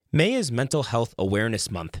May is Mental Health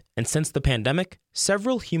Awareness Month, and since the pandemic,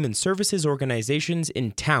 several human services organizations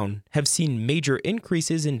in town have seen major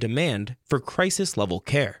increases in demand for crisis-level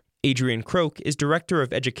care. Adrienne Croak is Director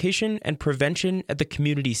of Education and Prevention at the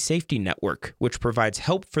Community Safety Network, which provides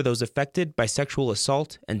help for those affected by sexual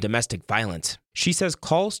assault and domestic violence. She says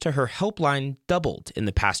calls to her helpline doubled in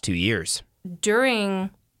the past 2 years. During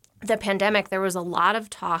the pandemic, there was a lot of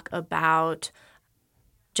talk about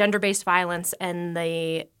gender-based violence and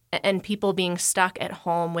people being stuck at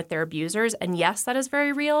home with their abusers. And yes, that is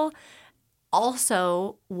very real.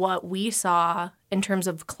 Also, what we saw in terms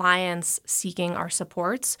of clients seeking our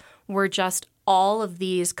supports were just all of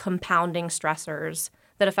these compounding stressors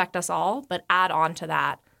that affect us all, but add on to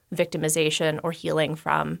that victimization or healing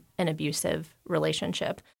from an abusive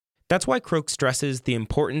relationship. That's why Croak stresses the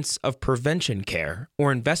importance of prevention care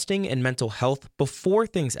or investing in mental health before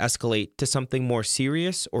things escalate to something more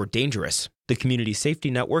serious or dangerous. The Community Safety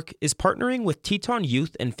Network is partnering with Teton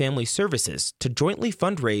Youth and Family Services to jointly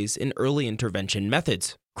fundraise in early intervention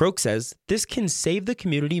methods. Croak says this can save the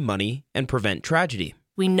community money and prevent tragedy.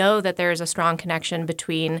 We know that there is a strong connection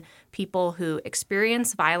between people who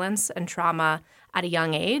experience violence and trauma at a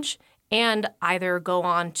young age and either go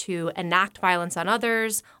on to enact violence on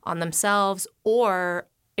others, on themselves, or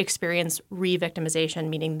experience re-victimization,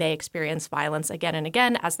 meaning they experience violence again and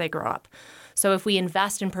again as they grow up. So if we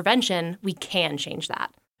invest in prevention, we can change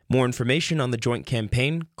that. More information on the joint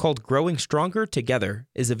campaign, called Growing Stronger Together,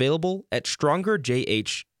 is available at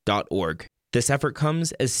strongerjh.org. This effort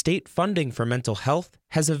comes as state funding for mental health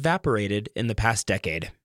has evaporated in the past decade.